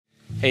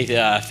Hey,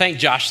 thank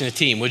Josh and the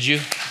team, would you?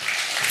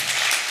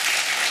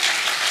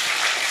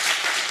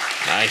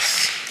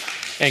 Nice.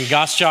 And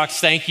Goschocks,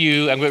 thank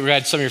you. I'm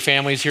glad some of your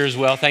families here as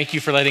well. Thank you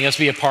for letting us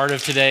be a part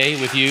of today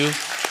with you.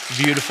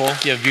 Beautiful.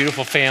 You have a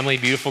beautiful family,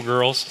 beautiful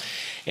girls.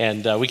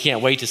 And we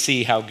can't wait to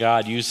see how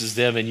God uses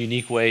them in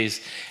unique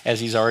ways as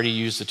he's already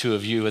used the two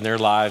of you in their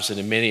lives and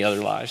in many other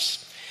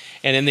lives.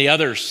 And in the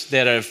others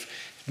that have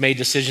made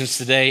decisions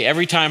today,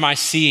 every time I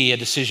see a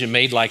decision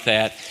made like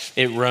that,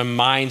 it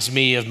reminds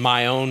me of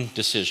my own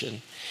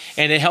decision.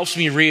 And it helps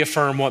me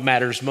reaffirm what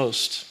matters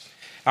most.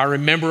 I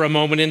remember a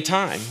moment in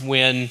time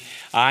when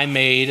I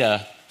made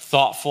a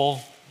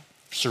thoughtful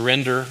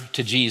surrender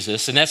to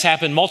Jesus, and that's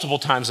happened multiple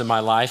times in my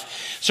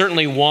life.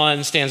 Certainly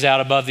one stands out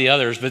above the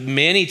others, but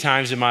many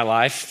times in my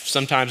life,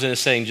 sometimes in a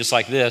setting just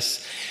like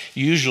this,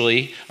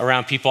 usually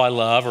around people I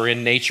love or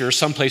in nature,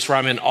 someplace where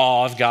I'm in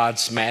awe of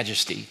God's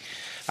majesty.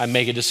 I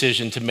make a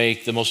decision to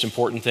make the most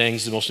important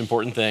things,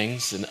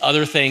 and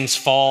other things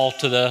fall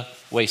to the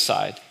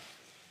wayside.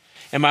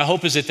 And my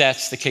hope is that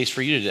that's the case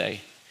for you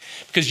today.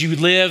 Because we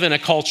live in a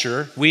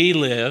culture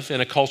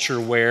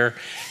where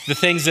the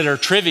things that are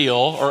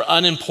trivial or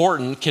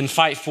unimportant can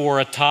fight for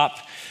a top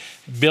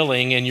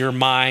billing in your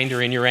mind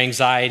or in your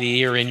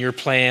anxiety or in your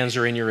plans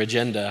or in your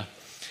agenda.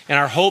 And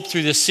our hope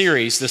through this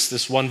series,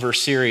 this one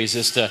verse series,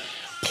 is to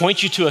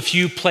point you to a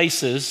few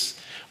places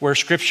where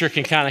Scripture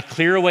can kind of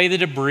clear away the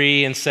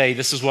debris and say,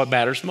 this is what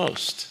matters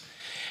most.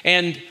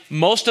 And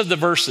most of the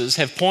verses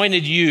have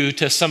pointed you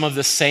to some of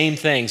the same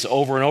things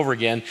over and over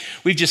again.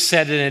 We've just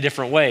said it in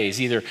different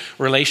ways, either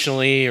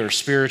relationally or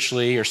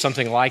spiritually or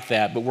something like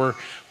that. But we're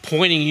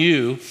pointing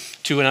you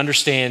to an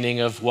understanding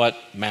of what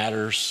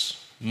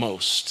matters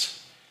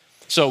most.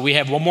 So we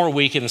have one more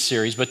week in the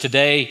series, but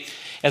today,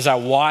 as I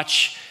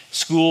watch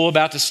school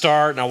about to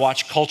start and I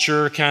watch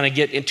culture kind of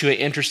get into an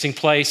interesting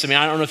place, I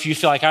don't know if you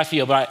feel like I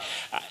feel, but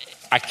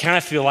I kind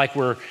of feel like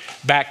we're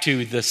back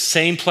to the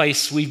same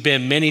place we've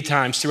been many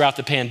times throughout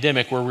the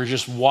pandemic, where we're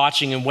just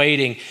watching and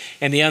waiting,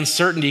 and the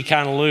uncertainty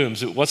kind of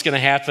looms. What's going to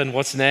happen?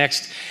 What's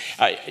next?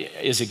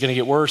 Is it going to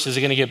get worse? Is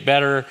it going to get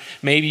better?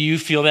 Maybe you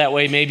feel that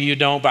way, maybe you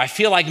don't, but I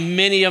feel like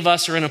many of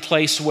us are in a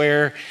place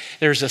where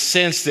there's a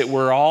sense that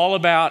we're all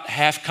about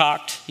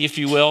half-cocked, if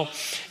you will,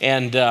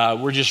 and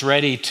we're just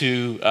ready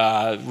to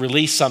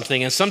release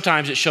something. And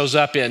sometimes it shows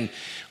up in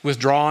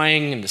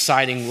withdrawing and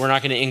deciding we're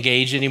not going to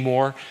engage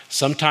anymore.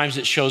 Sometimes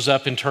it shows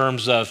up in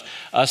terms of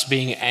us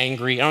being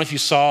angry. I don't know if you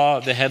saw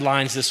the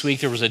headlines this week.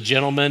 There was a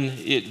gentleman,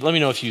 let me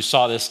know if you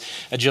saw this,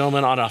 a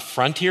gentleman on a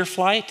Frontier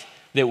flight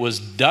that was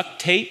duct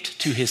taped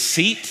to his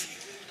seat.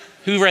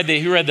 Who read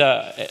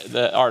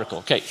the article?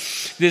 Okay,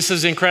 this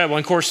is incredible.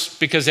 And of course,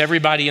 because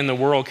everybody in the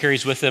world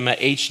carries with them a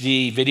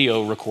HD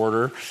video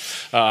recorder,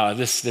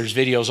 there's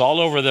videos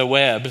all over the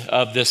web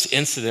of this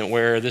incident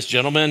where this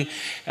gentleman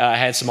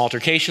had some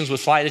altercations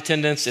with flight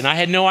attendants, and I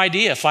had no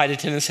idea flight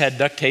attendants had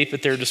duct tape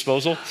at their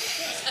disposal.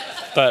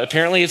 But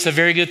apparently it's a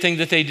very good thing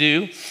that they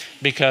do,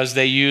 because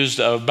they used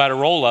about a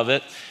roll of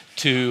it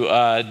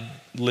to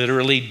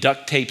literally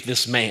duct tape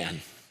this man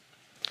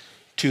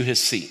to his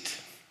seat.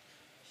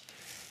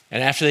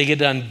 And after they get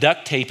done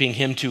duct taping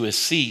him to his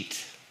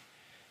seat,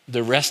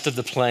 the rest of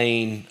the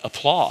plane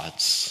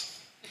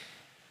applauds.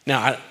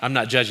 Now, I'm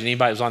not judging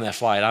anybody who was on that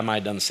flight. I might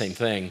have done the same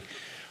thing.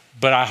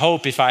 But I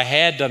hope if I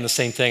had done the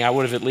same thing, I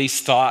would have at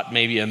least thought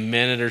maybe a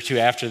minute or two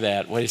after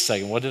that, wait a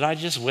second, what did I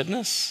just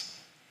witness?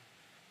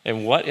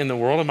 And what in the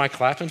world am I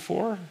clapping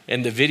for?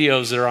 And the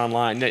videos that are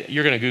online,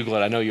 you're going to Google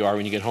it. I know you are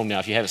when you get home now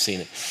if you haven't seen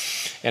it.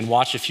 And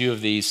watch a few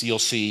of these. You'll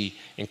see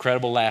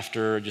incredible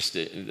laughter, just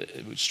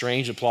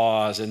strange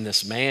applause, and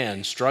this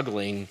man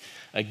struggling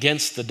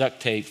against the duct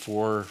tape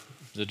for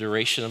the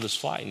duration of his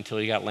flight until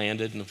he got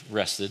landed and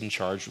arrested and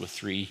charged with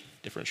 3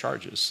 different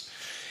charges.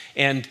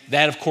 And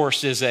that, of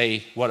course, is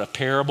a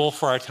parable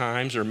for our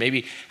times, or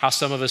maybe how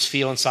some of us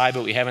feel inside,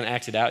 but we haven't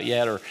acted out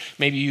yet. Or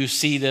maybe you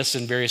see this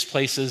in various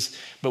places,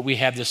 but we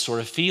have this sort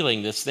of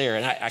feeling that's there.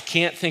 And I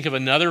can't think of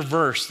another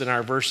verse than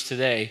our verse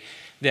today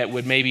that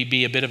would maybe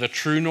be a bit of a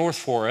true north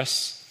for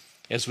us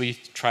as we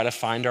try to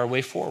find our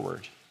way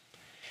forward.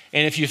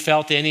 And if you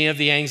felt any of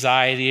the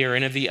anxiety or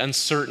any of the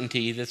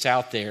uncertainty that's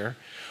out there,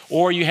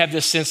 or you have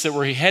this sense that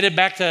we're headed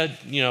back to,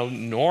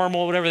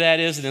 normal, whatever that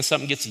is, and then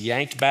something gets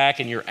yanked back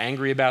and you're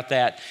angry about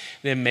that,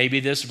 then maybe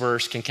this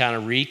verse can kind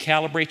of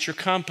recalibrate your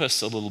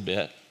compass a little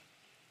bit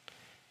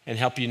and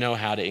help you know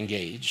how to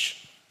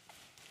engage.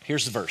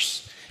 Here's the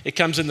verse. It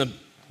comes in the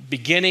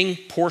beginning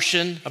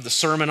portion of the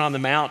Sermon on the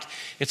Mount.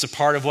 It's a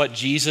part of what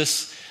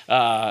Jesus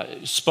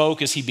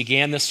spoke as he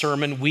began this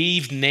sermon.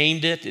 We've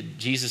named it,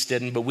 Jesus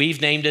didn't, but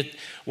we've named it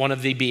one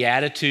of the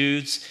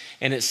Beatitudes.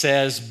 And it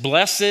says,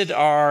 "Blessed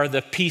are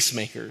the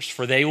peacemakers,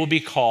 for they will be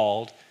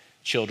called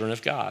children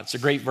of God." It's a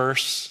great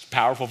verse,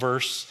 powerful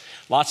verse,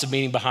 lots of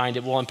meaning behind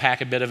it. We'll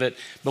unpack a bit of it,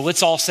 but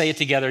let's all say it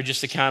together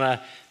just to kind of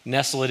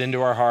nestle it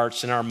into our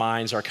hearts and our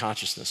minds, our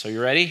consciousness. Are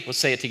you ready? Let's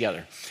say it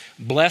together.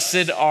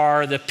 Blessed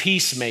are the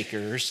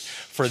peacemakers,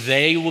 for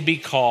they will be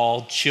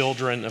called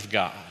children of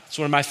God. It's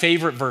one of my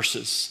favorite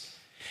verses.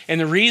 And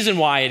the reason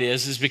why it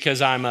is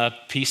because I'm a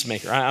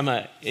peacemaker. I'm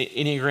a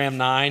Enneagram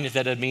 9. If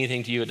that doesn't mean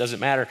anything to you, it doesn't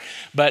matter.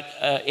 But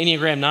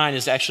Enneagram 9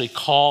 is actually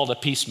called a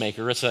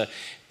peacemaker. It's a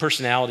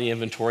personality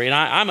inventory. And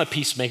I'm a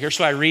peacemaker,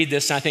 so I read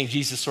this and I think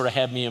Jesus sort of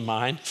had me in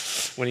mind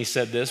when he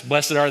said this.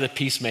 Blessed are the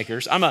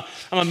peacemakers. I'm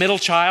a middle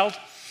child,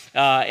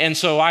 and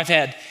so I've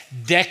had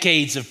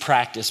decades of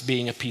practice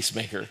being a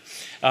peacemaker.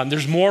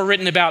 There's more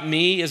written about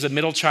me as a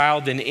middle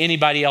child than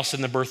anybody else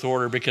in the birth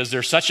order because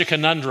there's such a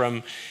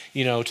conundrum,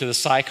 to the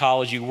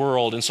psychology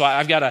world. And so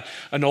I've got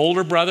an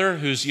older brother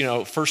who's,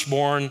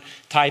 firstborn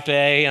type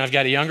A, and I've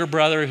got a younger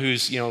brother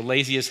who's,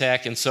 lazy as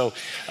heck. And so,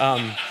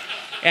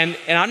 and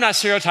I'm not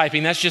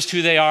stereotyping, that's just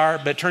who they are.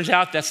 But it turns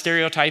out that's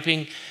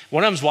stereotyping.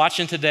 One of them's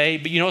watching today,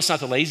 but it's not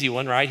the lazy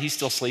one, right? He's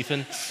still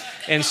sleeping.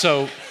 And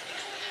so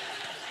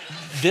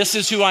this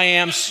is who I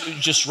am,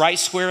 just right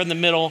square in the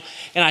middle.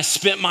 And I've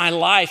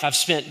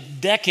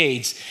spent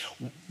decades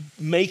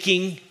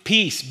making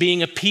peace,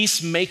 being a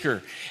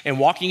peacemaker, and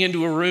walking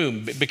into a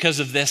room because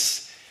of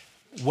this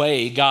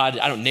way God,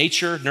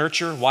 nature,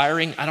 nurture,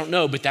 wiring, I don't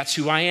know, but that's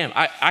who I am.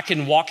 I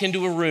can walk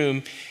into a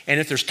room,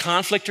 and if there's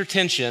conflict or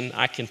tension,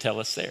 I can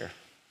tell it's there.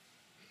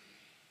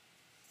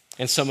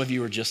 And some of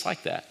you are just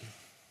like that.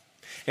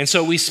 And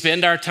so we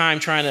spend our time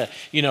trying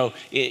to,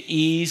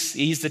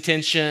 ease the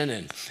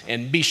tension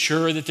and be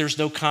sure that there's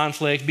no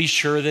conflict, be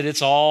sure that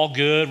it's all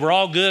good. We're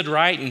all good,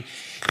 right? And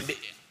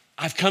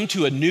I've come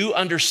to a new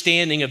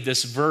understanding of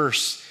this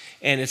verse,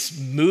 and it's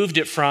moved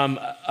it from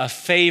a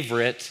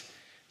favorite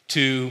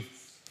to,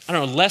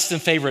 less than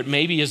favorite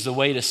maybe is the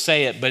way to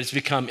say it, but it's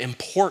become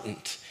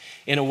important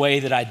in a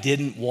way that I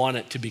didn't want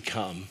it to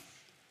become.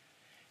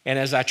 And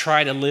as I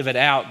try to live it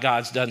out,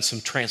 God's done some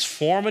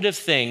transformative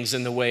things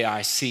in the way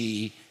I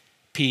see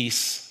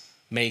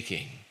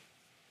peacemaking.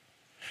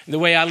 The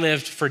way I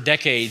lived for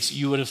decades,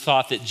 you would have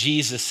thought that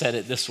Jesus said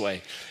it this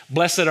way: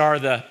 blessed are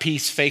the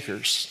peace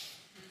fakers.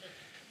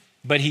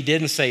 But he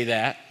didn't say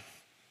that.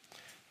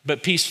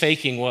 But peace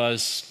faking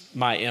was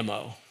my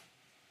MO.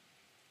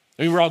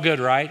 We're all good,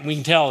 right? We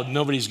can tell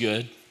nobody's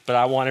good, but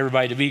I want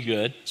everybody to be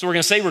good. So we're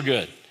going to say we're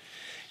good.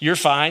 You're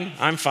fine,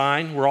 I'm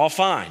fine, we're all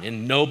fine,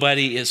 and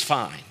nobody is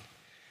fine.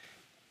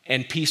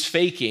 And peace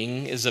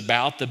faking is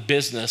about the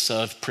business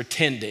of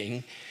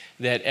pretending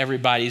that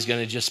everybody's going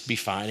to just be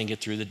fine and get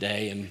through the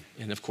day.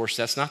 And of course,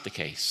 that's not the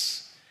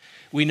case.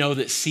 We know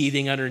that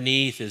seething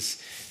underneath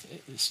is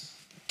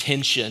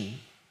tension,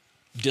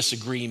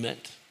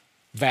 disagreement,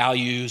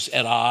 values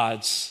at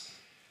odds,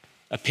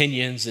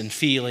 opinions and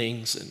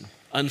feelings and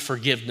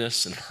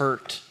unforgiveness and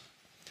hurt.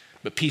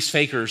 But peace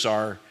fakers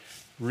are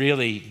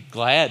really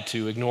glad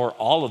to ignore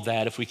all of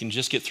that if we can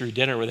just get through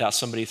dinner without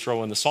somebody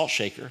throwing the salt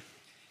shaker.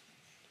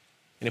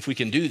 And if we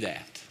can do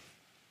that,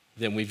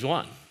 then we've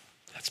won.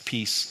 That's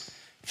peace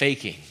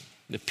faking.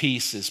 The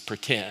peace is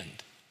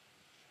pretend.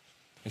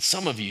 And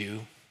some of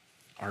you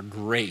are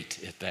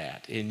great at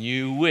that. And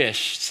you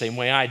wish, same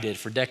way I did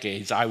for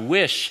decades, I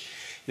wish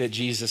that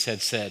Jesus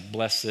had said,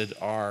 blessed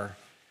are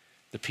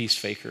the peace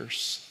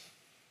fakers.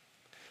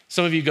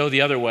 Some of you go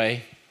the other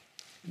way.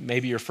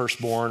 Maybe you're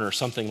firstborn or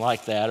something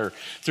like that, or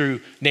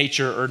through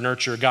nature or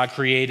nurture, God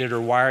created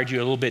or wired you a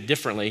little bit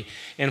differently.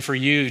 And for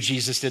you,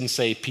 Jesus didn't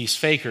say peace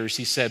fakers.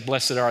 He said,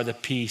 blessed are the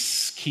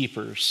peace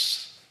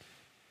keepers.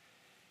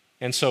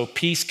 And so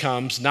peace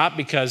comes not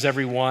because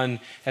everyone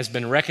has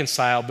been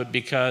reconciled, but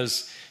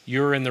because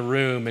you're in the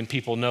room and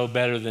people know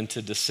better than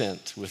to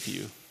dissent with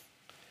you.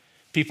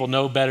 People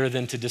know better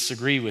than to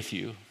disagree with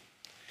you.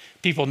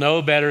 People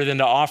know better than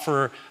to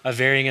offer a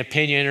varying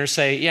opinion or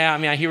say, yeah,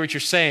 I hear what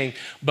you're saying,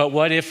 but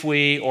what if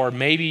we, or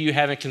maybe you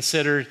haven't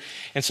considered,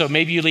 and so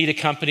maybe you lead a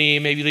company,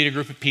 maybe you lead a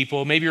group of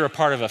people, maybe you're a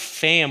part of a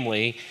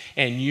family,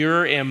 and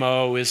your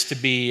MO is to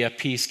be a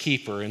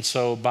peacekeeper. And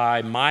so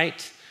by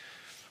might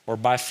or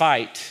by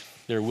fight,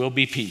 there will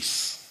be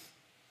peace.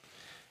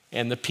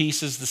 And the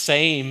peace is the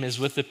same as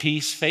with the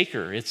peace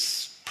faker.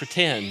 It's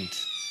pretend.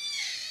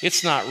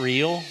 It's not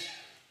real.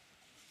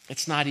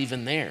 It's not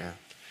even there.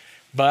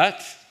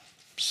 But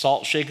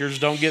salt shakers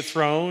don't get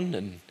thrown,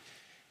 and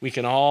we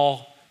can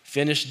all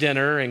finish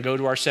dinner and go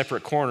to our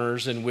separate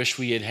corners and wish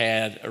we had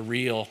had a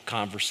real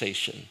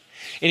conversation.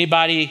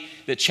 Anybody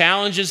that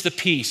challenges the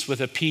peace with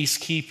a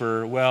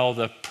peacekeeper, well,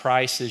 the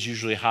price is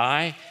usually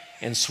high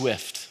and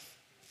swift.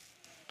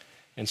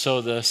 And so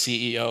the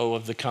CEO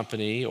of the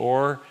company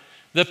or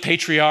the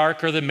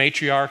patriarch or the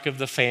matriarch of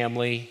the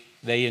family,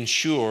 they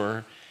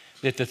ensure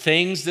that the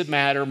things that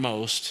matter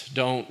most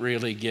don't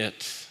really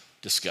get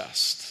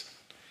discussed.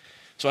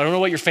 So I don't know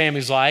what your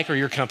family's like or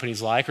your company's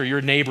like or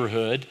your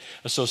neighborhood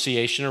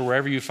association or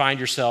wherever you find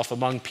yourself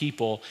among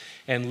people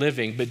and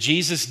living. But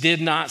Jesus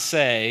did not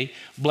say,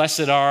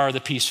 blessed are the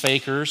peace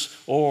fakers,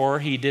 or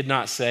he did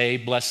not say,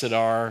 blessed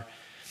are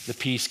the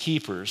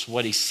peacekeepers.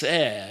 What he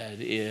said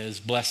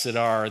is, blessed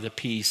are the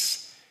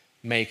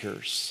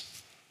peacemakers.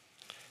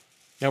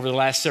 Now, over the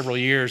last several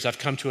years, I've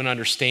come to an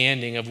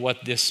understanding of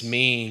what this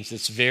means.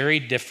 It's very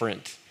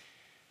different,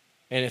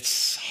 and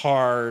it's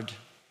hard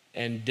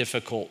and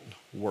difficult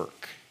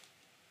work.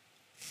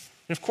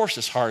 And of course,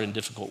 it's hard and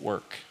difficult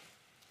work.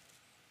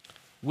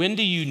 When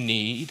do you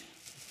need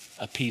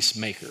a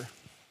peacemaker?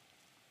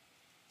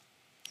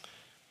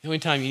 The only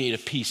time you need a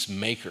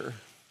peacemaker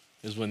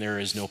is when there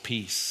is no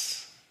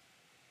peace,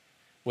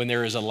 when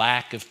there is a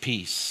lack of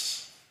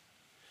peace,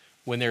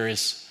 when there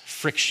is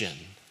friction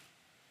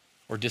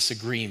or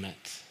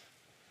disagreement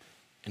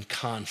and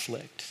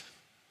conflict.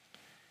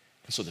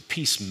 And so the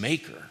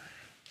peacemaker,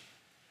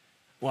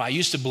 well, I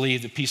used to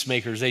believe that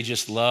peacemakers, they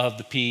just loved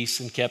the peace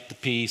and kept the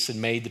peace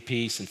and made the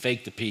peace and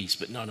faked the peace.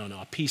 But no.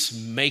 A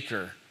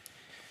peacemaker,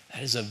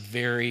 that is a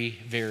very,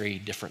 very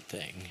different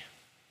thing.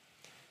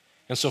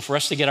 And so for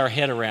us to get our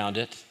head around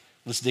it,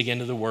 let's dig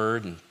into the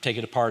word and take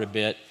it apart a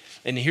bit.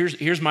 And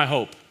here's my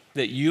hope,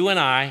 that you and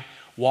I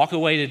walk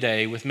away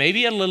today with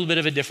maybe a little bit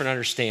of a different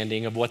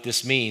understanding of what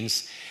this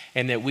means,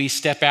 and that we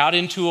step out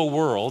into a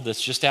world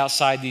that's just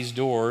outside these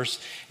doors,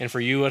 and for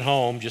you at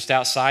home, just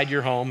outside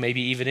your home,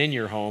 maybe even in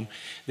your home,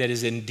 that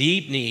is in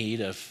deep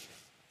need of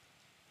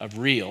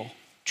real,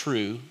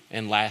 true,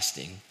 and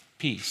lasting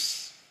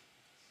peace.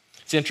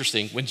 It's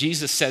interesting, when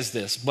Jesus says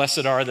this,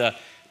 blessed are the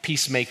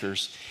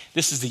peacemakers,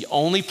 this is the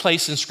only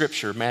place in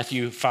Scripture,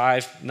 Matthew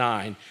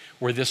 5:9,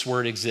 where this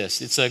word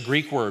exists. It's a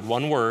Greek word,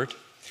 one word,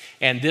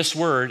 and this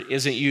word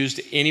isn't used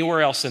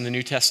anywhere else in the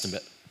New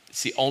Testament.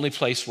 It's the only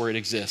place where it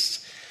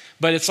exists.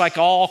 But it's like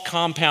all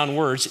compound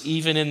words,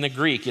 even in the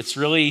Greek. It's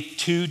really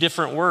two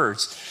different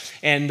words,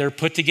 and they're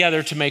put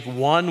together to make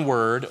one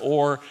word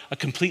or a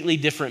completely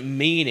different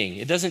meaning.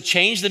 It doesn't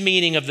change the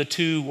meaning of the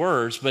two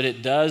words, but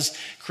it does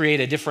create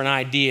a different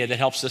idea that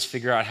helps us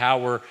figure out how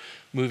we're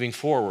moving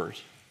forward.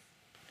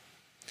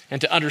 And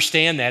to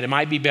understand that, it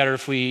might be better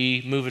if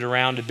we move it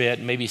around a bit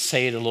and maybe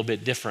say it a little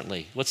bit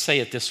differently. Let's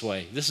say it this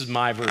way. This is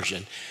my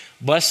version.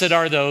 Blessed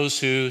are those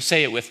who,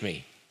 say it with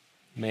me,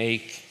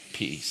 make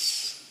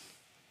peace.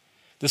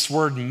 This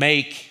word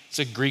make, it's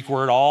a Greek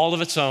word all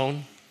of its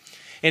own.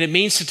 And it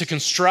means to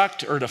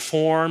construct or to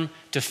form,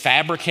 to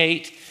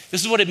fabricate.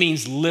 This is what it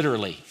means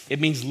literally.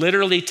 It means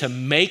literally to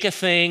make a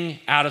thing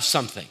out of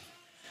something.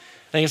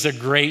 I think it's a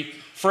great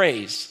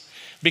phrase,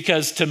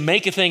 because to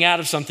make a thing out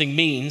of something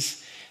means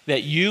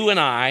that you and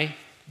I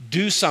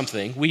do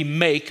something. We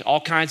make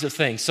all kinds of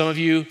things. Some of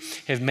you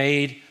have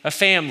made a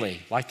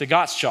family, like the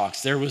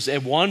Gottschalks. There was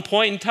at one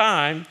point in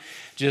time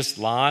just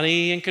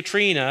Lonnie and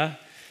Katrina,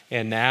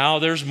 and now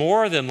there's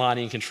more than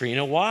Lonnie and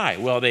Katrina. Why?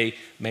 Well, they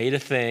made a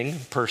thing,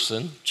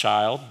 person,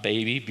 child,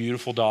 baby,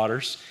 beautiful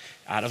daughters,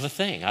 out of a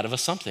thing, out of a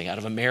something, out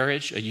of a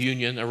marriage, a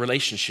union, a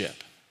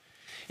relationship.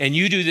 And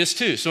you do this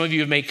too. Some of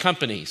you have made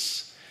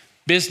companies,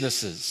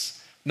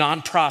 businesses,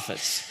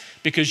 nonprofits,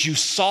 because you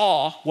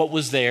saw what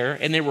was there,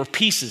 and there were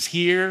pieces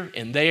here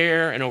and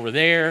there and over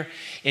there,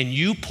 and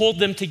you pulled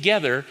them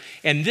together,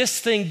 and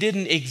this thing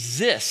didn't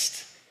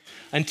exist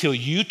until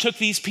you took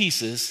these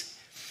pieces,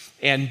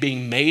 and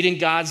being made in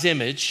God's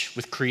image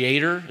with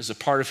Creator as a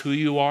part of who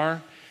you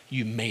are,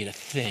 you made a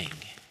thing.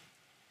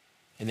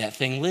 And that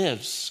thing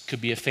lives.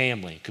 Could be a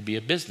family, could be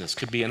a business,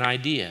 could be an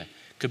idea,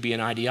 could be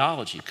an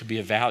ideology, could be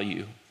a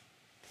value.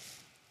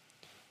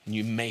 And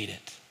you made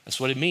it.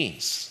 That's what it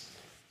means.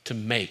 To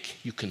make,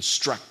 you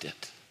construct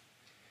it,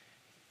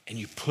 and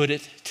you put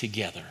it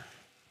together.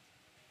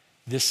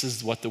 This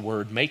is what the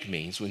word make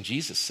means when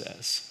Jesus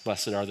says,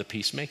 blessed are the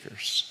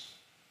peacemakers.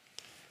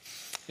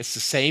 It's the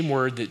same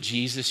word that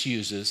Jesus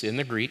uses in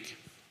the Greek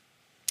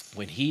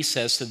when he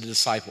says to the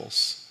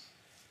disciples,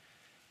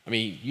 I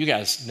mean, you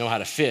guys know how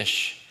to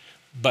fish,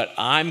 but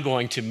I'm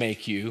going to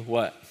make you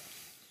what?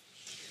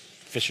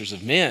 Fishers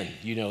of men.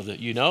 You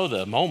know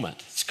the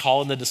moment. It's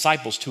calling the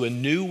disciples to a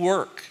new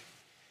work.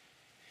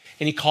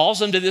 And he calls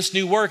them to this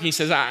new work. And he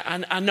says,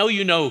 I know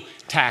you know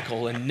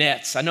tackle and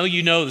nets. I know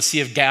you know the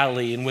Sea of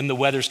Galilee and when the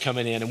weather's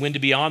coming in and when to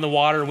be on the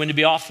water and when to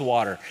be off the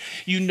water.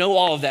 You know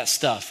all of that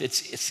stuff.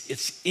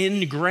 It's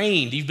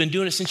ingrained. You've been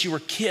doing it since you were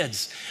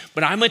kids.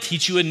 But I'm going to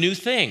teach you a new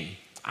thing.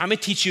 I'm going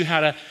to teach you how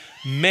to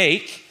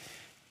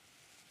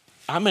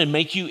I'm going to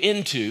make you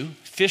into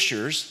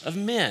fishers of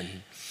men.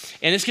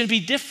 And it's going to be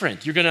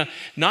different. You're going to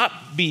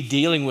not be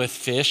dealing with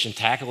fish and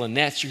tackle and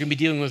nets. You're going to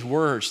be dealing with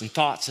words and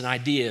thoughts and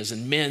ideas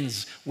and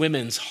men's,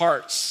 women's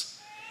hearts.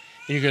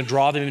 And you're going to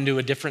draw them into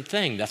a different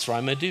thing. That's what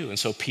I'm going to do. And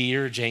so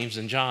Peter, James,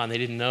 and John, they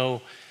didn't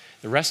know,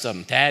 the rest of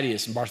them,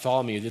 Thaddeus and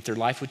Bartholomew, that their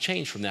life would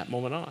change from that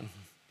moment on.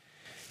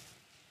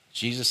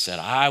 Jesus said,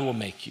 I will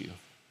make you.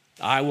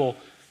 I will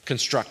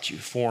construct you,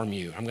 form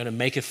you. I'm going to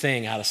make a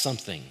thing out of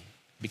something.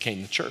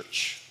 Became the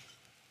church.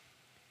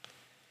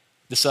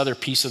 This other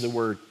piece of the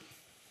word,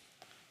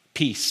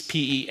 peace,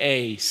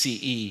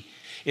 P-E-A-C-E.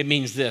 It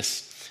means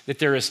this, that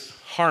there is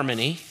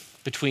harmony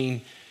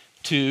between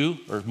two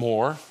or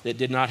more that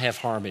did not have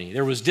harmony.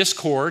 There was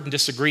discord and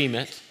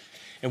disagreement,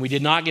 and we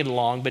did not get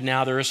along, but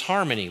now there is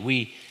harmony.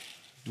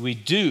 We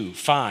do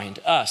find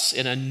us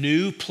in a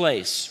new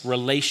place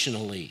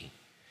relationally.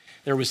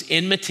 There was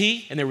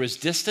enmity and there was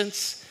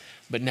distance,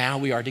 but now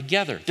we are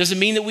together. Does it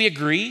mean that we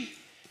agree?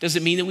 Does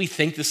it mean that we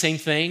think the same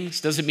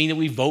things? Does it mean that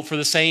we vote for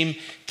the same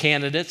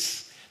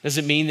candidates?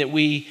 Doesn't mean that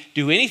we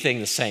do anything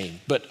the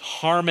same, but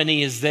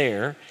harmony is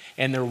there,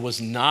 and there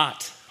was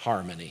not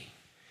harmony.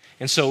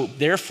 And so,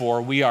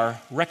 therefore, we are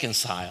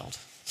reconciled.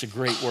 It's a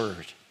great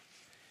word.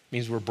 It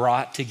means we're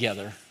brought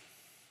together.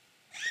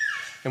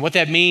 And what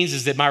that means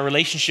is that my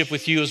relationship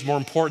with you is more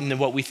important than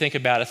what we think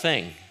about a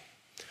thing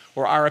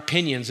or our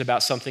opinions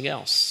about something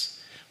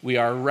else. We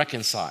are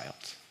reconciled.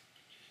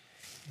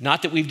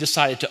 Not that we've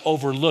decided to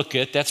overlook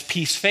it, that's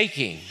peace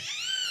faking.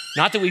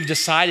 Not that we've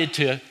decided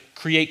to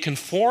create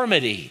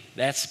conformity,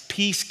 that's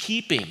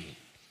peacekeeping.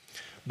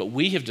 But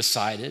we have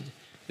decided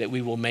that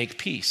we will make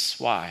peace.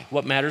 Why?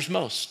 What matters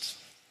most?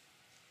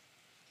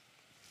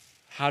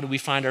 How do we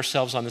find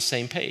ourselves on the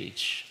same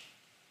page?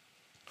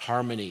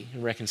 Harmony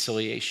and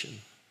reconciliation.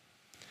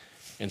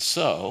 And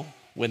so,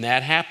 when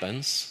that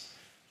happens,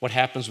 what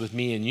happens with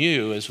me and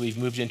you is we've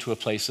moved into a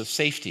place of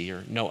safety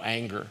or no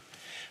anger.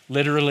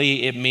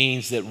 Literally, it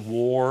means that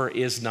war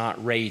is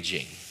not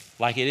raging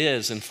like it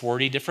is in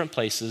 40 different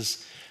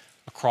places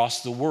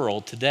across the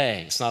world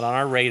today. It's not on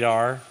our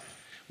radar.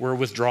 We're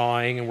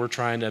withdrawing and we're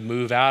trying to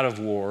move out of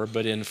war,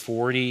 but in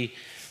 40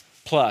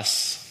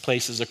 plus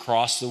places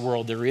across the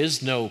world, there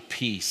is no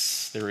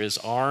peace. There is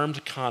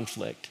armed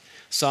conflict,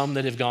 some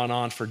that have gone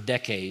on for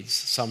decades,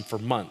 some for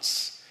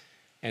months,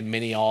 and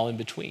many all in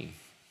between.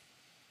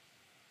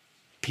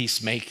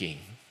 Peacemaking.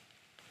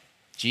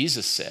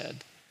 Jesus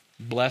said,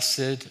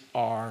 "Blessed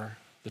are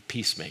the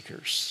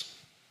peacemakers."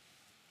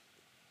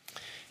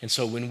 And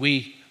so when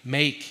we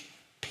make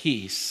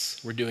peace,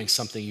 we're doing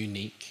something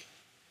unique.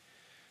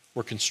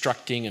 We're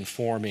constructing and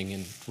forming,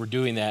 and we're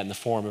doing that in the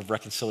form of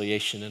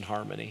reconciliation and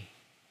harmony.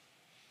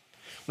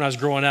 When I was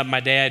growing up, my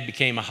dad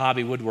became a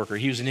hobby woodworker.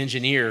 He was an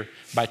engineer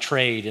by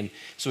trade, and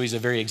so he's a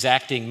very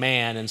exacting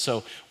man, and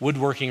so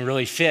woodworking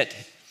really fit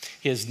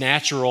his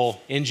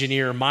natural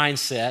engineer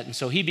mindset, and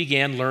so he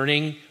began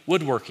learning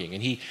woodworking,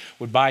 and he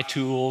would buy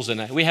tools,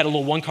 and we had a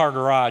little one-car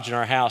garage in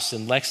our house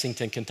in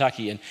Lexington,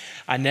 Kentucky, and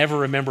I never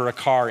remember a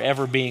car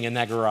ever being in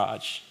that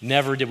garage.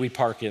 Never did we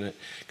park in it,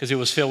 because it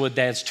was filled with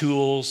Dad's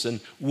tools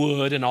and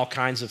wood and all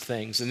kinds of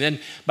things. And then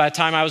by the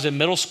time I was in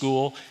middle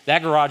school,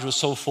 that garage was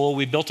so full,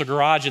 we built a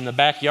garage in the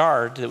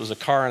backyard that was a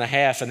car and a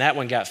half, and that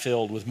one got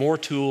filled with more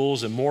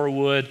tools and more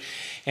wood.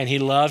 And he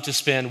loved to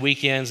spend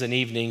weekends and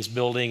evenings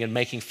building and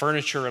making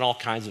furniture and all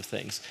kinds of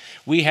things.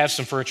 We have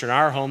some furniture in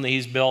our home that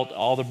he's built.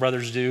 All the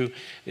brothers do.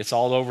 It's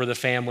all over the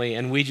family.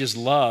 And we just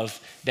love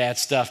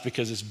Dad's stuff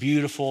because it's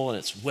beautiful and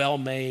it's well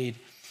made.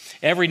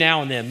 Every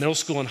now and then, middle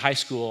school and high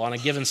school, on a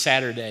given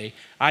Saturday,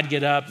 I'd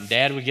get up and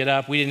Dad would get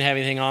up. We didn't have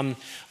anything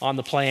on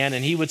the plan.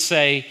 And he would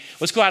say,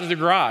 "Let's go out to the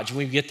garage." And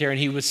we'd get there and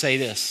he would say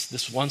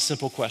this one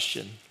simple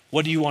question: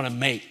 "What do you want to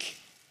make?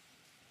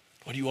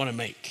 What do you want to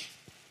make?"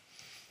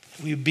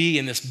 We'd be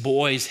in this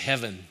boy's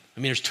heaven. I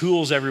mean, there's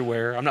tools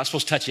everywhere. I'm not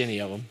supposed to touch any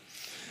of them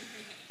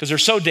because they're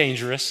so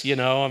dangerous,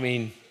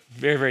 very,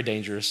 very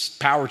dangerous.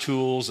 Power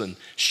tools and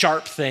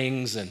sharp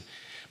things.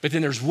 But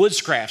then there's wood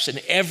scraps in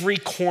every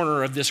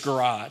corner of this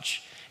garage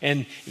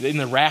and in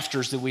the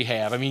rafters that we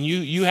have. I mean,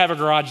 you have a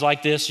garage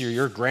like this, or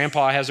your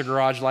grandpa has a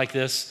garage like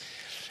this.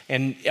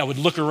 And I would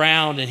look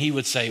around and he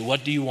would say,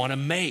 "What do you want to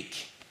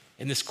make?"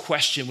 And this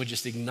question would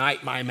just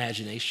ignite my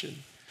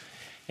imagination.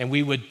 And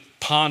we would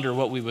ponder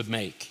what we would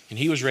make. And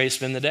he was ready to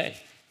spend the day.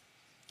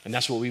 And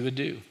that's what we would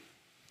do.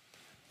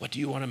 What do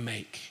you want to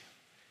make?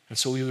 And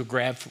so we would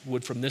grab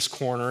wood from this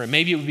corner, and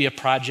maybe it would be a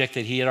project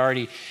that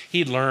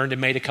he'd learned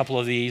and made a couple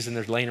of these, and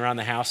they're laying around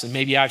the house, and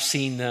maybe I've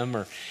seen them,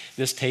 or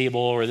this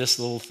table, or this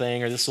little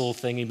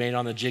thing he made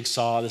on the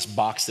jigsaw, this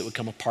box that would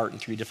come apart in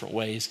 3 different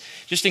ways.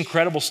 Just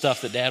incredible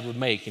stuff that Dad would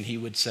make, and he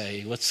would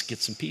say, "Let's get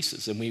some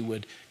pieces," and we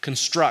would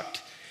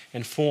construct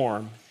and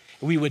form.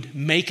 We would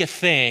make a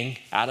thing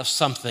out of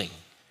something.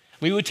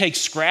 We would take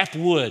scrap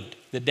wood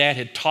that Dad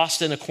had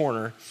tossed in a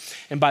corner,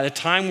 and by the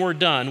time we're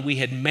done, we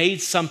had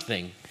made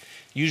something.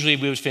 Usually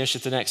we would finish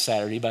it the next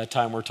Saturday by the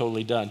time we're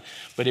totally done,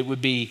 but it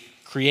would be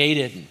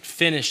created and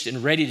finished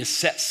and ready to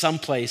set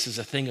someplace as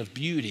a thing of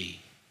beauty,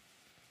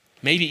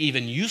 maybe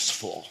even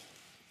useful.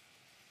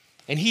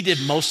 And he did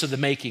most of the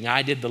making,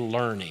 I did the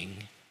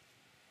learning,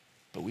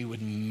 but we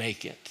would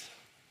make it.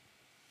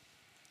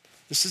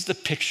 This is the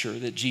picture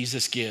that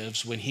Jesus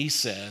gives when he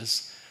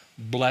says,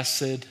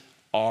 "Blessed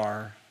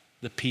are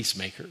the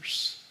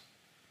peacemakers."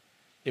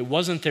 It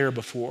wasn't there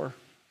before,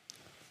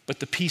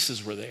 but the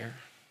pieces were there.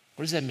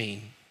 What does that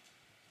mean?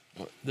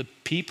 Well, the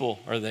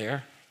people are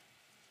there.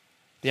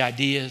 The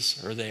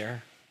ideas are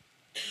there.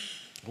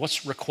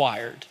 What's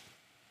required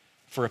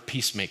for a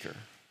peacemaker?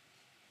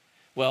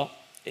 Well,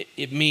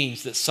 it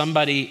means that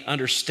somebody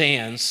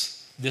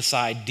understands this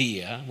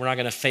idea. We're not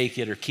going to fake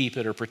it or keep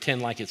it or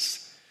pretend like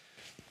it's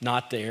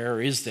not there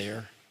or is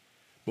there,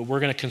 but we're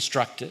going to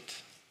construct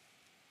it.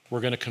 We're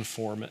going to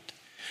conform it.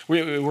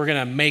 We're going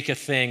to make a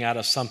thing out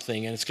of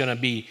something, and it's going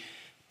to be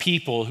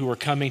people who are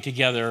coming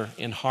together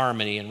in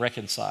harmony and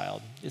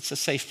reconciled. It's a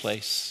safe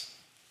place.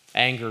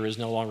 Anger is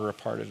no longer a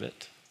part of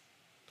it.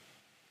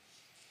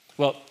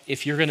 Well,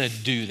 if you're going to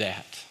do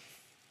that,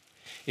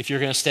 if you're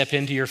going to step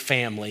into your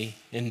family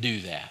and do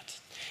that,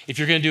 if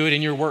you're going to do it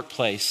in your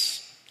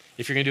workplace,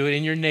 if you're going to do it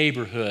in your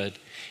neighborhood,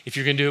 if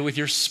you're going to do it with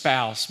your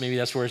spouse, maybe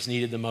that's where it's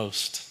needed the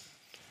most.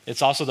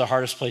 It's also the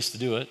hardest place to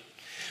do it.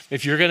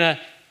 If you're going to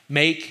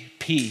make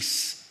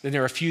peace, then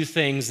there are a few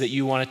things that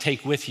you want to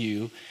take with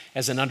you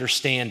as an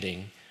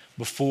understanding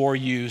before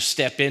you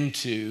step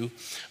into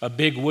a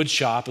big wood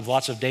shop with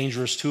lots of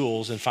dangerous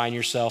tools and find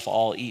yourself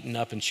all eaten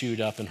up and chewed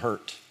up and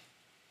hurt.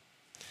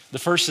 The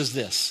first is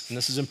this, and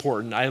this is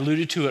important. I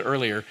alluded to it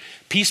earlier.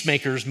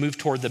 Peacemakers move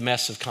toward the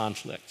mess of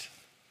conflict.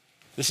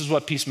 This is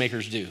what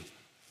peacemakers do.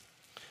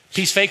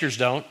 Peace fakers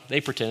don't,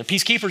 they pretend.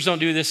 Peacekeepers don't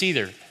do this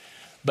either.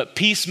 But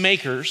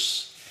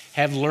peacemakers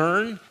have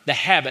learned the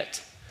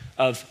habit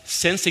of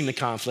sensing the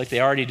conflict.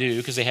 They already do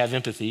because they have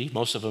empathy,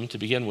 most of them to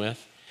begin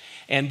with.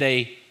 And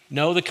they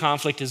know the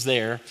conflict is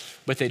there,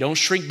 but they don't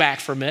shrink back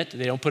from it.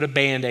 They don't put a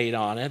Band-Aid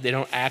on it. They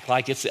don't act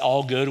like it's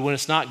all good when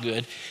it's not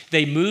good.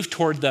 They move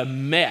toward the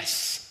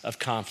mess of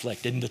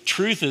conflict. And the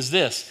truth is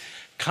this,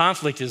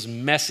 conflict is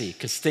messy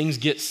because things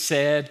get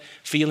said,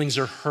 feelings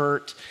are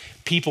hurt,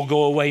 people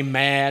go away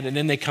mad, and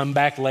then they come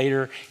back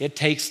later. It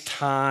takes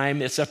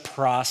time. It's a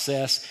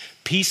process.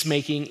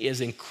 Peacemaking is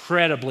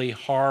incredibly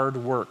hard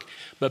work.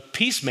 But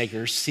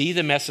peacemakers see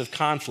the mess of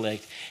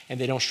conflict and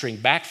they don't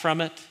shrink back from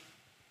it.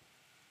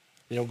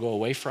 They don't go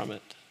away from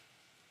it.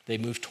 They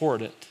move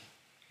toward it.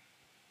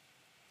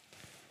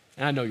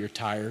 And I know you're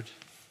tired.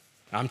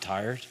 I'm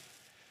tired.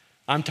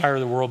 I'm tired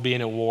of the world being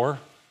at war.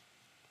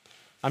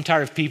 I'm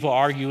tired of people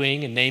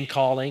arguing and name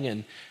calling.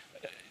 And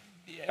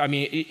I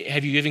mean,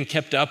 have you even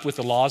kept up with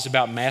the laws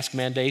about mask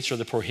mandates or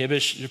the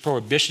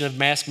prohibition of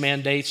mask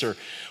mandates or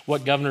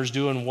what governors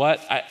do and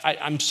what?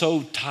 I'm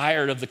so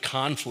tired of the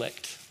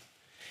conflict.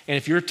 And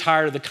if you're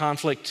tired of the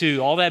conflict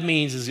too, all that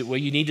means is that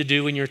what you need to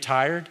do when you're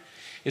tired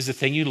is the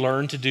thing you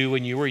learned to do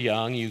when you were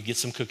young. You get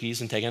some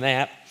cookies and take a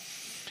nap.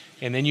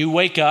 And then you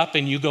wake up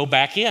and you go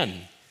back in.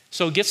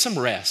 So get some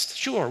rest.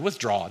 Sure,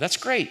 withdraw. That's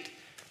great.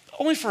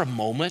 Only for a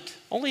moment.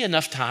 Only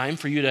enough time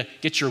for you to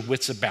get your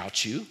wits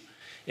about you.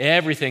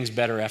 Everything's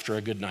better after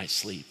a good night's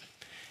sleep.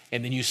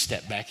 And then you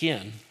step back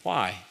in.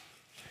 Why?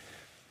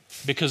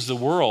 Because the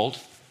world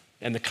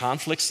and the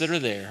conflicts that are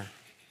there,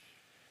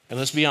 and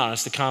let's be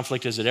honest, the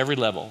conflict is at every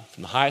level,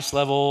 from the highest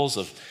levels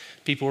of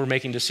people who are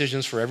making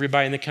decisions for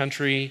everybody in the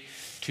country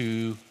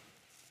to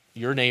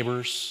your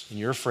neighbors and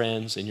your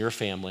friends and your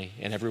family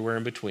and everywhere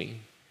in between.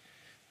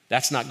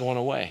 That's not going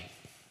away.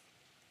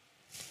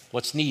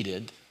 What's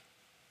needed?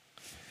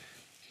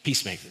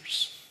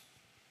 Peacemakers.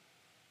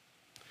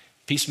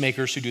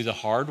 Peacemakers who do the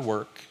hard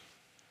work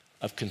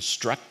of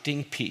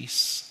constructing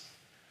peace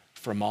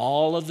from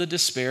all of the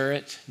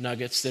disparate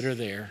nuggets that are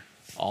there.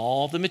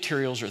 All the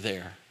materials are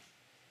there.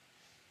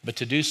 But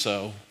to do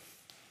so,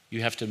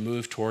 you have to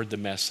move toward the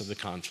mess of the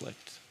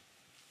conflict.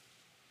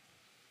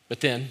 But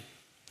then,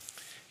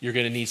 you're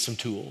going to need some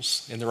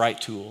tools, and the right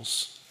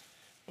tools.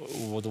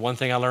 Well, the one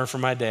thing I learned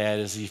from my dad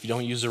is if you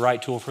don't use the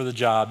right tool for the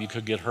job, you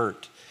could get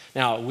hurt.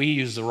 Now, we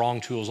use the wrong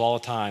tools all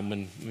the time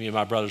when me and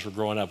my brothers were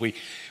growing up. We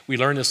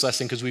learned this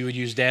lesson because we would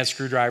use dad's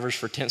screwdrivers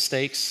for tent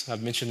stakes.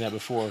 I've mentioned that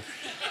before.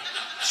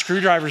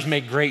 Screwdrivers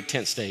make great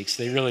tent stakes.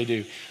 They really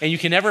do. And you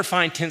can never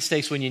find tent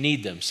stakes when you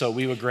need them. So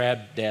we would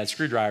grab dad's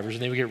screwdrivers,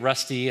 and they would get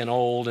rusty and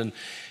old and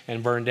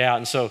burned out.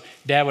 And so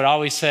dad would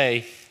always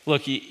say,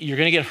 look, you're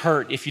going to get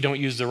hurt if you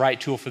don't use the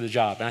right tool for the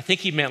job. And I think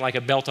he meant like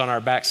a belt on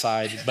our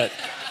backside, but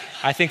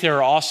I think there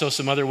are also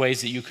some other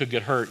ways that you could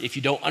get hurt if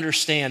you don't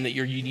understand that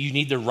you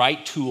need the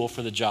right tool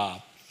for the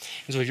job.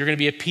 And so if you're going to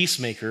be a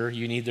peacemaker,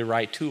 you need the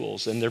right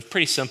tools. And they're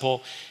pretty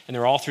simple, and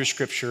they're all through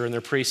Scripture, and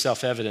they're pretty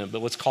self-evident,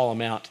 but let's call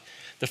them out.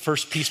 The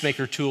first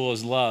peacemaker tool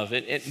is love.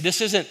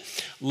 This isn't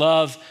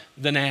love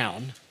the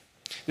noun.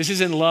 This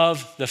isn't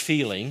love the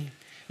feeling.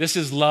 This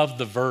is love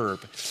the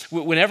verb.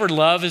 Whenever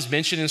love is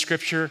mentioned in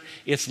Scripture,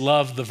 it's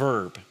love the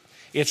verb.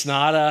 It's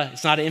not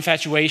an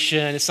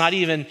infatuation. It's not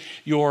even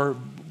your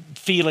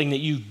feeling that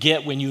you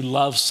get when you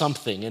love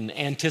something and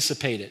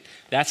anticipate it.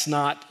 That's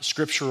not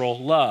scriptural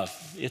love.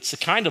 It's a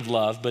kind of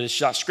love, but it's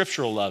not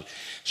scriptural love.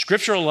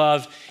 Scriptural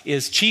love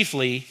is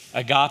chiefly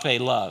agape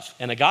love.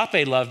 And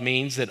agape love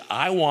means that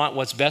I want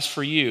what's best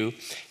for you,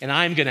 and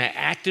I'm going to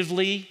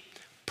actively,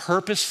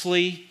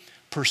 purposefully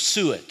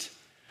pursue it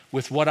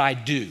with what I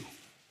do.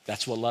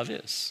 That's what love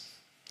is.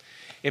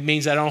 It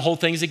means I don't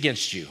hold things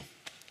against you.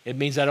 It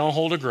means I don't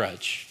hold a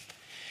grudge.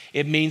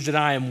 It means that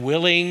I am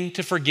willing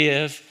to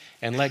forgive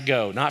and let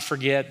go. Not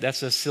forget,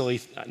 that's a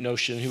silly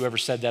notion. Whoever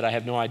said that, I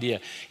have no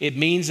idea. It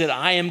means that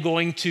I am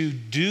going to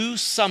do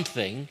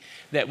something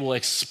that will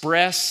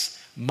express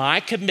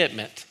my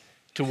commitment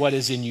to what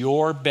is in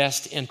your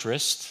best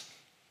interest.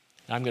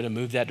 I'm going to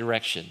move that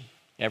direction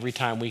every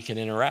time we can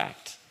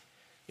interact.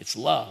 It's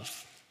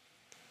love.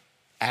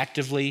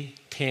 Actively,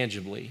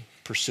 tangibly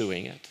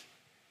pursuing it.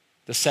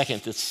 The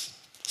second that's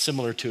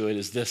similar to it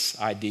is this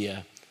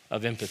idea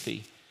of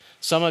empathy.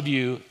 Some of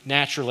you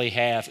naturally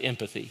have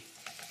empathy,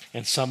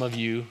 and some of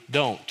you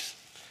don't.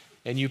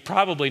 And you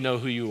probably know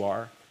who you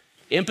are.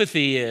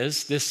 Empathy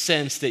is this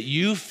sense that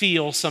you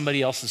feel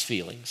somebody else's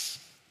feelings.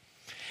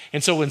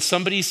 And so when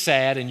somebody's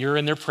sad and you're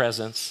in their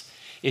presence,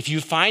 if you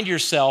find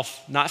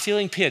yourself not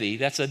feeling pity,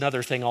 that's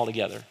another thing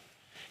altogether.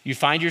 You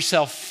find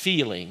yourself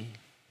feeling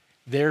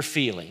their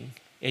feeling,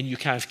 and you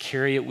kind of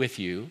carry it with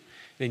you,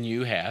 then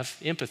you have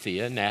empathy,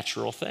 a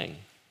natural thing.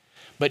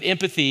 But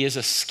empathy is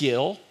a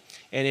skill,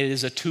 and it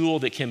is a tool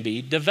that can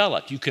be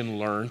developed. You can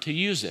learn to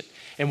use it.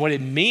 And what it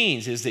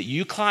means is that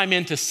you climb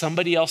into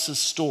somebody else's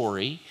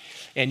story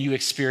and you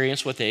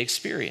experience what they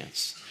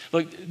experience.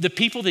 Look, the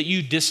people that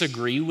you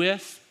disagree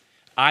with,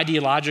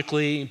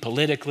 ideologically,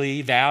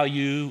 politically,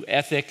 value,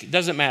 ethic, it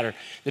doesn't matter.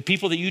 The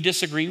people that you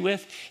disagree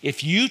with,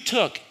 if you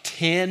took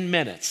 10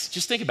 minutes,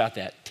 just think about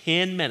that,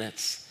 10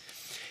 minutes,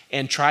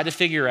 and try to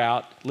figure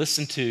out,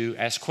 listen to,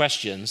 ask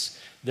questions,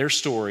 their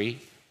story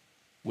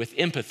with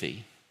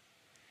empathy,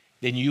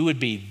 then you would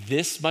be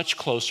this much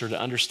closer to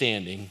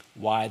understanding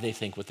why they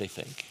think what they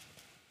think.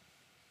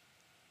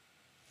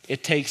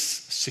 It takes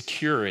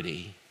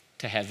security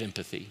to have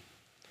empathy.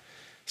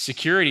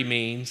 Security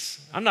means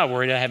I'm not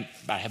worried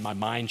I have my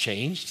mind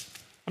changed.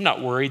 I'm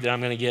not worried that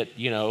I'm going to get,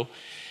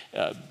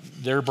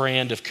 their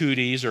brand of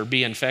cooties or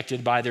be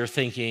infected by their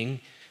thinking.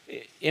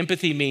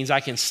 Empathy means I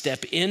can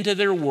step into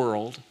their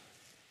world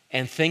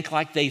and think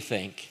like they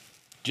think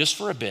just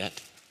for a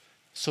bit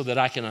so that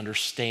I can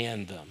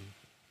understand them.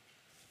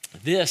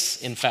 This,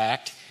 in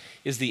fact,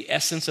 is the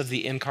essence of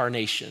the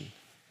incarnation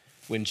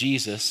when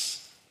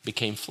Jesus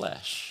became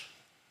flesh.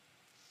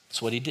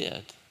 That's what he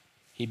did.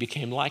 He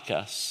became like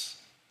us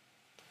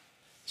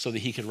so that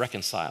he could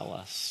reconcile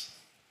us.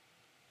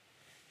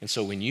 And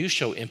so when you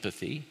show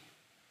empathy,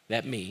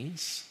 that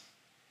means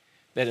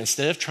that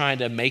instead of trying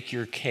to make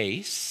your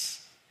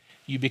case,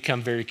 you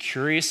become very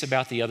curious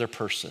about the other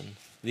person,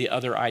 the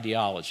other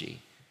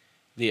ideology,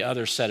 the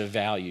other set of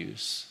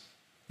values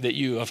that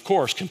you, of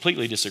course,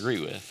 completely disagree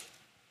with.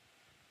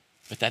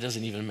 But that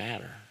doesn't even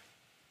matter.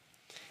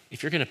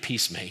 If you're going to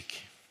peacemake,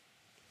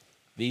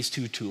 these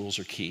two tools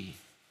are key.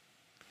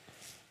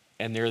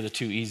 And they're the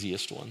two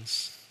easiest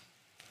ones.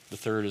 The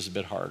third is a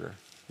bit harder.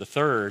 The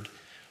third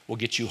will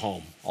get you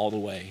home all the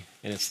way,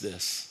 and it's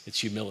this. It's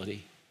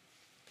humility.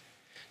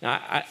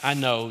 Now, I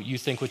know you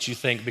think what you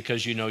think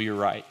because you know you're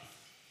right.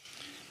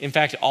 In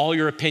fact, all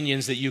your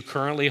opinions that you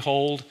currently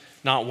hold,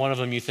 not one of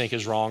them you think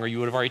is wrong, or you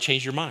would have already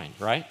changed your mind,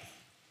 right?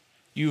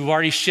 You've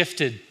already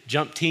shifted,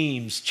 jumped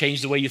teams,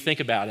 changed the way you think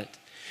about it.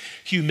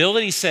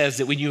 Humility says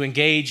that when you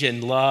engage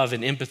in love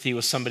and empathy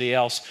with somebody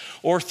else,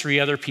 or 3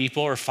 other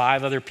people, or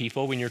 5 other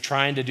people, when you're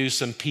trying to do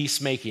some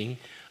peacemaking,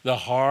 the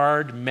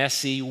hard,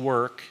 messy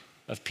work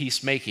of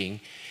peacemaking,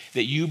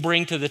 that you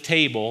bring to the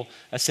table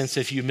a sense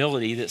of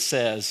humility that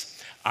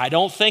says, I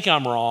don't think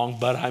I'm wrong,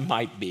 but I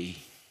might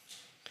be.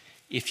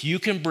 If you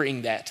can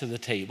bring that to the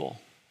table,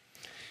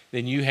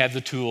 then you have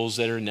the tools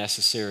that are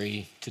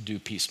necessary to do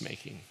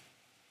peacemaking.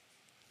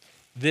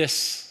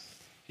 This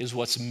is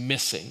what's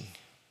missing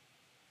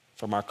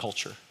from our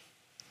culture.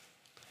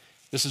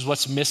 This is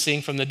what's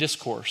missing from the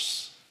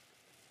discourse.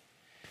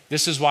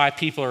 This is why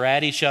people are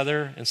at each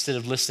other instead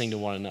of listening to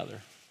one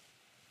another.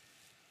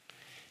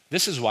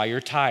 This is why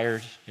you're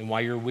tired and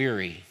why you're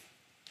weary.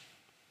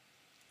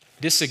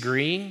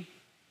 Disagreeing,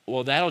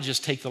 well, that'll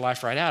just take the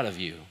life right out of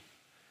you.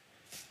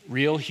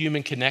 Real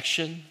human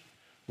connection,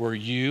 where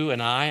you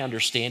and I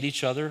understand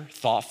each other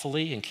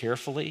thoughtfully and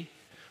carefully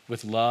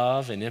with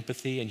love and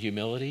empathy and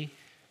humility,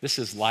 this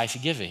is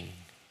life-giving.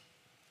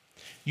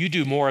 You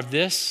do more of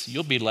this,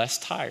 you'll be less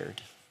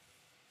tired.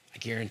 I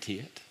guarantee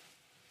it.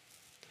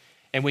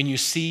 And when you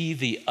see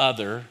the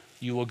other,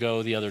 you will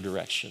go the other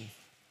direction.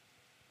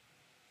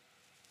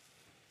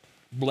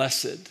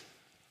 Blessed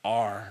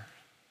are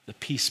the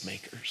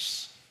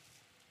peacemakers.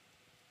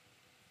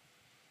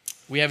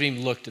 We haven't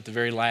even looked at the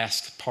very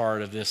last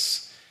part of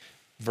this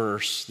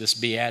verse, this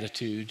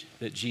beatitude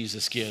that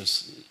Jesus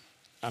gives.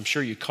 I'm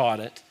sure you caught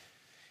it.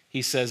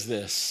 He says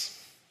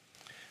this,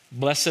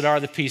 blessed are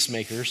the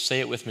peacemakers, say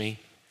it with me,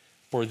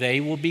 for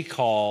they will be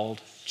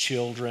called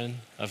children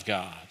of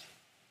God.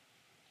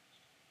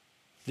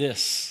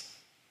 This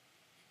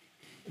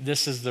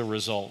is the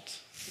result.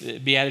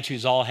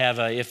 Beatitudes all have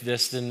a if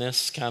this, then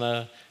this kind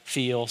of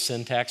feel,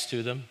 syntax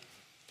to them.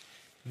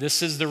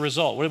 This is the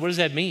result. What does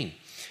that mean?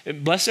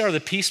 Blessed are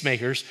the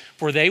peacemakers,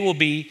 for they will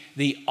be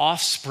the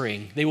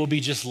offspring. They will be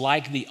just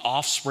like the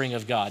offspring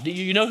of God.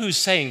 You know who's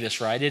saying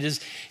this, right? It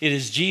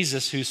is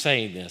Jesus who's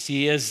saying this.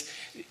 He is,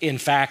 in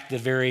fact, the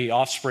very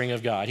offspring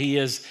of God. He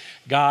is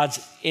God's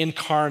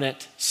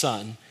incarnate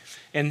Son.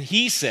 And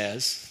he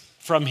says,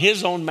 from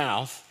his own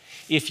mouth,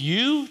 if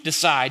you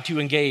decide to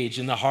engage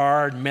in the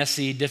hard,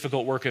 messy,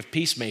 difficult work of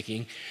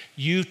peacemaking,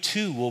 you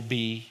too will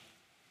be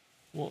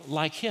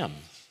like him.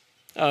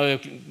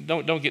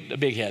 Don't get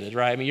big-headed,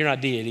 right? I mean, you're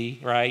not deity,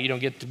 right? You don't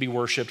get to be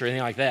worshiped or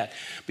anything like that.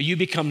 But you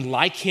become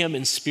like him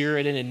in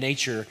spirit and in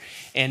nature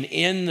and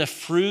in the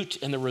fruit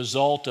and the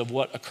result of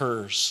what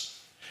occurs.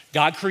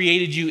 God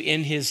created you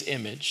in his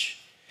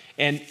image.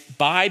 And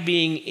by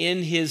being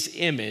in his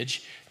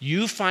image,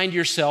 you find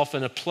yourself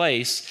in a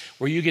place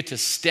where you get to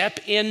step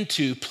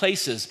into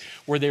places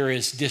where there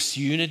is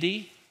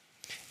disunity,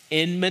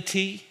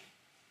 enmity,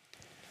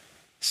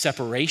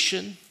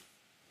 separation,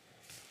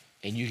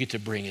 and you get to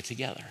bring it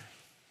together.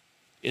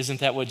 Isn't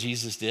that what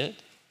Jesus did?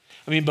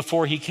 I mean,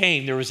 before he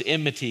came, there was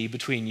enmity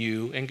between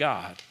you and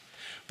God.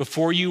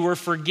 Before you were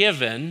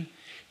forgiven,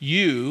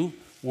 you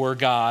were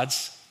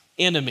God's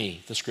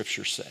enemy, the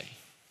scriptures say.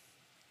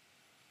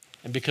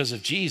 And because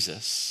of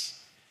Jesus,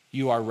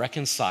 you are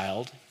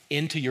reconciled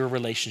into your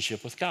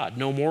relationship with God.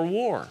 No more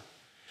war,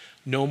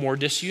 no more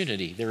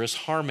disunity. There is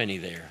harmony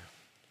there.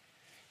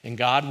 And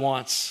God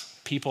wants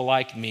people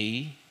like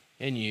me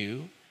and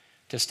you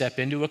to step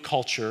into a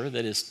culture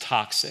that is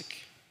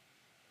toxic,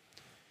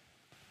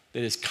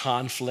 that is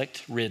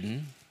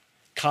conflict-ridden,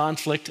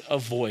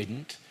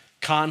 conflict-avoidant,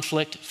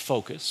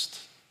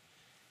 conflict-focused,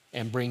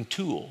 and bring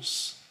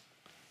tools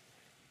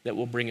that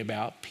will bring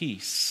about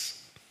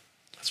peace.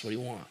 That's what he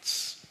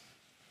wants.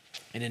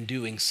 And in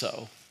doing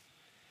so,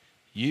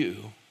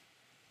 you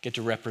get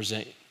to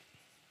represent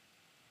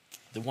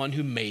the one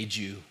who made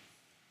you,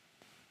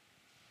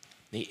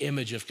 the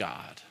image of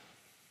God.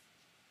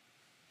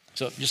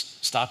 So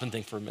just stop and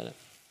think for a minute.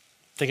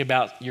 Think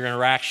about your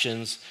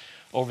interactions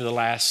over the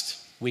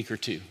last week or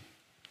two.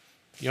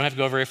 You don't have to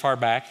go very far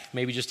back,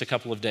 maybe just a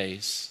couple of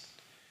days.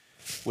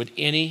 Would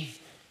any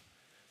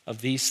of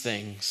these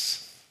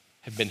things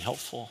have been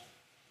helpful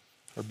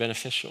or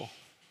beneficial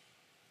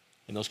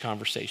in those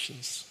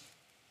conversations?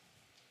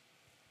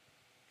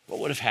 What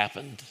would have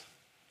happened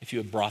if you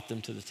had brought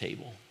them to the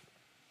table?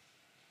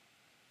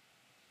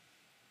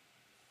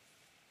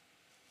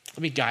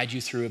 Let me guide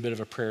you through a bit of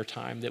a prayer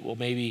time that will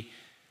maybe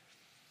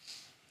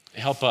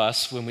help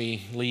us when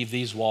we leave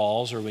these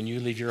walls or when you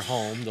leave your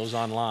home, those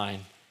online,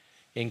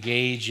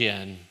 engage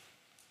in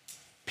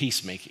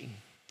peacemaking.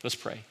 Let's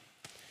pray.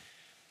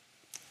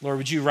 Lord,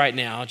 would you right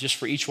now, just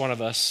for each one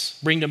of us,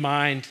 bring to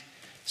mind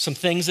some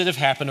things that have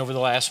happened over the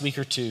last week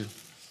or two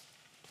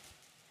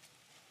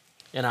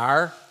in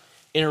our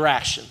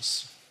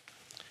interactions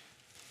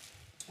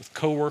with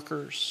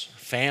coworkers,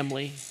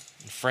 family,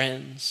 and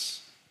friends,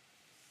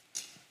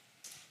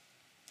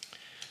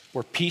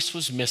 where peace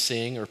was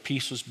missing or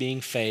peace was being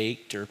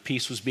faked or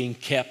peace was being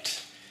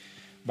kept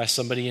by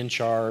somebody in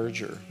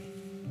charge or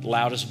the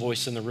loudest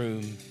voice in the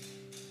room.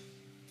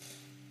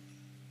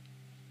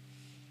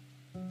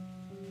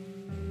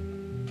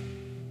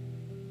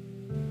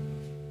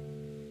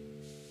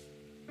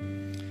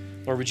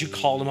 Lord, would you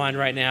call to mind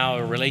right now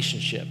a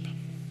relationship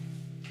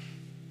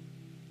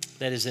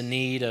that is in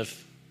need of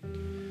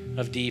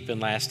deep and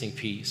lasting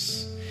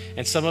peace?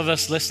 And some of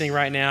us listening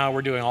right now,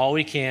 we're doing all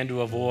we can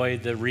to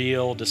avoid the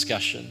real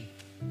discussion.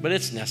 But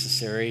it's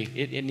necessary.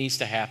 It needs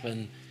to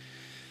happen.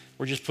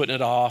 We're just putting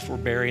it off. We're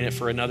burying it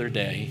for another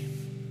day.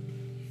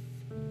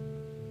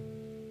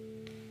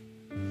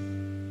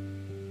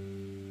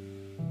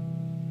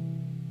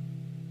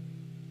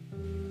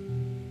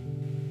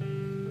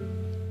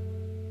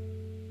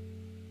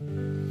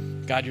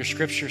 God, your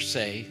scriptures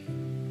say,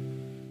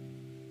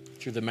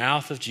 through the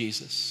mouth of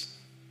Jesus,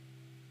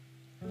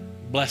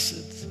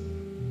 blessed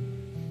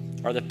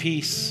are the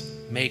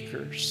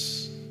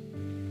peacemakers.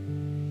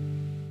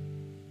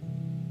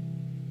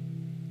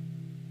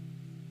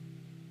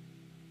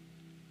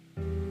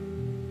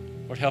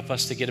 Lord, help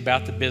us to get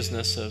about the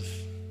business of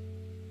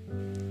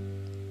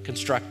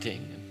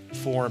constructing and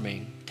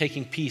forming,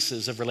 taking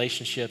pieces of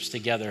relationships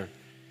together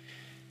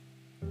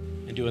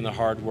and doing the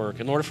hard work.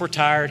 And Lord, if we're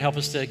tired, help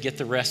us to get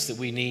the rest that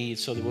we need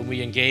so that when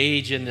we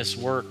engage in this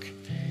work,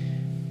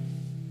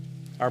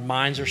 our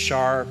minds are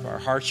sharp, our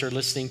hearts are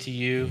listening to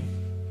you.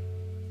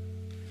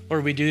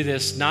 Lord, we do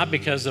this not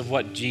because of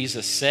what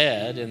Jesus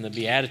said in the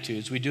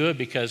Beatitudes. We do it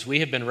because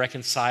we have been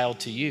reconciled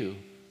to you.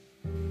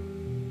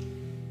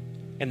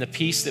 And the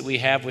peace that we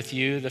have with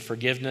you, the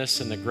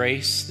forgiveness and the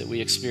grace that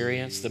we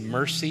experience, the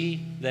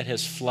mercy that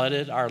has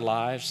flooded our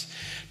lives,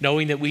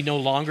 knowing that we no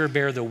longer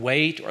bear the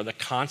weight or the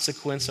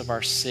consequence of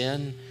our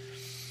sin.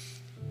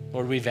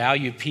 Lord, we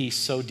value peace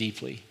so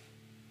deeply.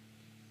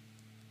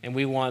 And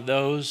we want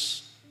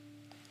those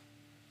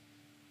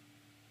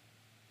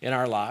in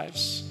our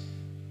lives,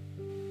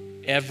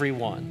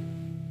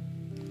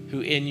 everyone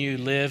who in you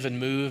live and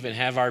move and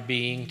have our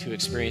being, to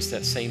experience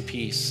that same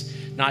peace,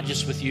 not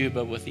just with you,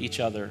 but with each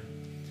other.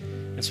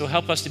 And so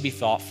help us to be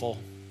thoughtful.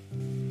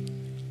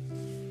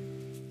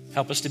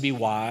 Help us to be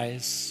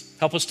wise.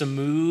 Help us to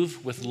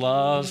move with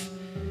love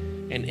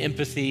and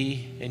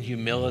empathy and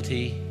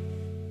humility.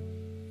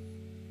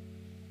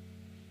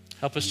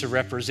 Help us to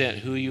represent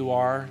who you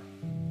are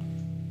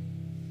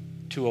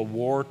to a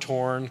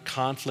war-torn,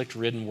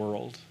 conflict-ridden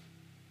world.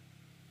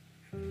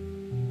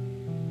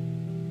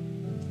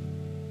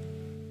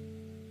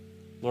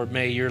 Lord,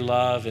 may your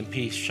love and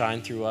peace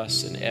shine through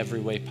us in every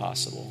way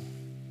possible,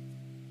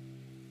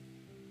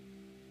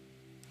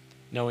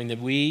 knowing that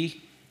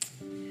we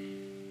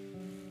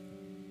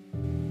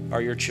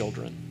are your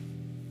children.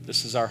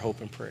 This is our hope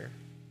and prayer.